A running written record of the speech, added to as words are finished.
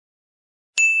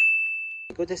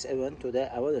Good day everyone, today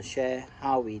I want to share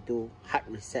how we do hard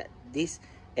reset this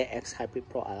AX Hybrid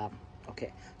Pro alarm.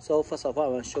 Okay, so first of all I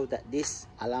want to show that this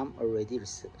alarm already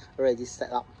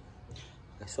set up.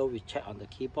 Okay, so we check on the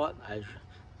keyboard,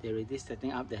 they already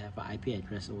setting up, they have an IP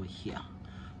address over here.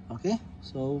 Okay,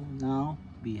 so now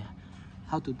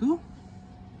how to do,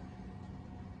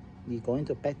 we're going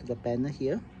to back to the panel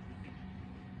here.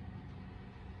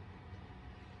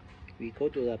 We go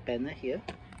to the panel here.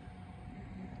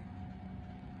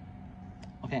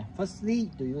 Okay,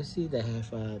 firstly, do you see they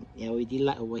have a LED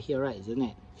light over here, right? Isn't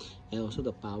it? And also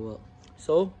the power.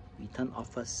 So we turn off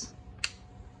first.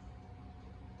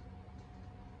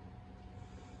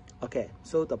 Okay,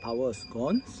 so the power is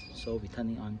gone. So we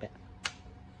turn it on back.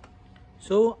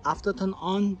 So after turn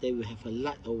on, they will have a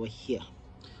light over here.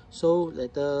 So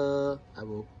later I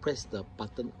will press the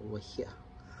button over here.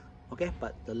 Okay,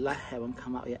 but the light haven't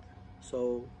come out yet.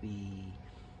 So we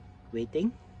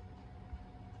waiting.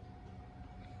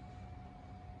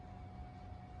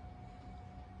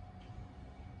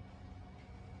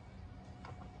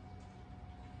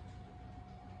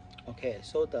 Okay,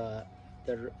 so the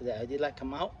LED light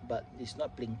come out, but it's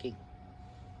not blinking.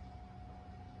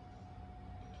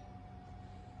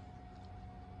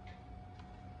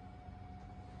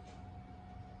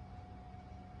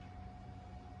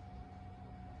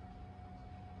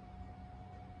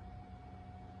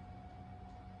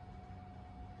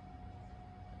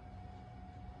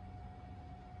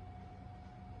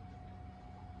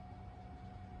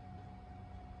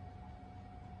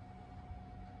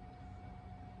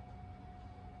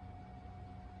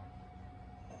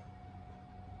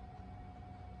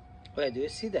 Okay, do you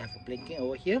see they have a blinking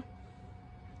over here?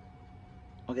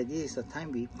 Okay, this is the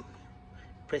time we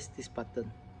press this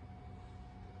button.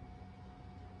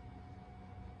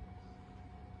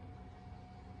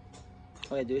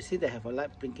 Okay, do you see they have a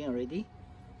light blinking already?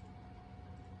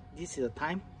 This is the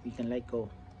time we can let go.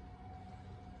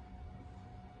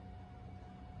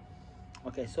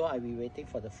 Okay, so I'll be waiting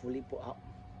for the fully boot up.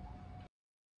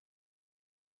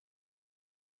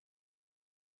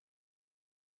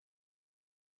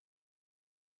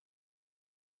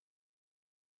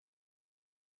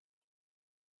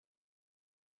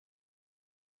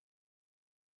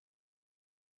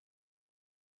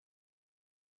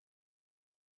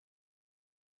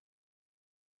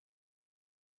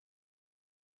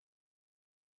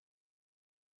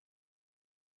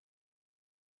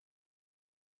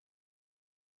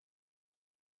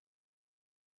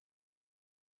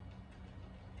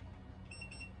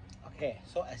 Okay,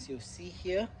 so as you see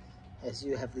here, as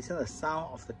you have listened to the sound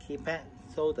of the keypad,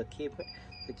 so the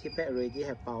keypad already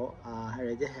have power,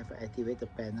 already have activated the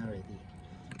panel already.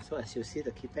 So as you see,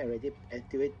 the keypad already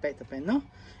activate back the panel,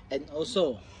 and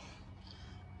also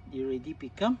it already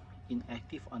become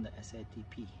inactive on the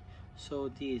SATP. So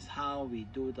this is how we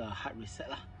do the hard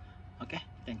reset lah. Okay,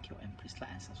 thank you, and please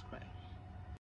like and subscribe.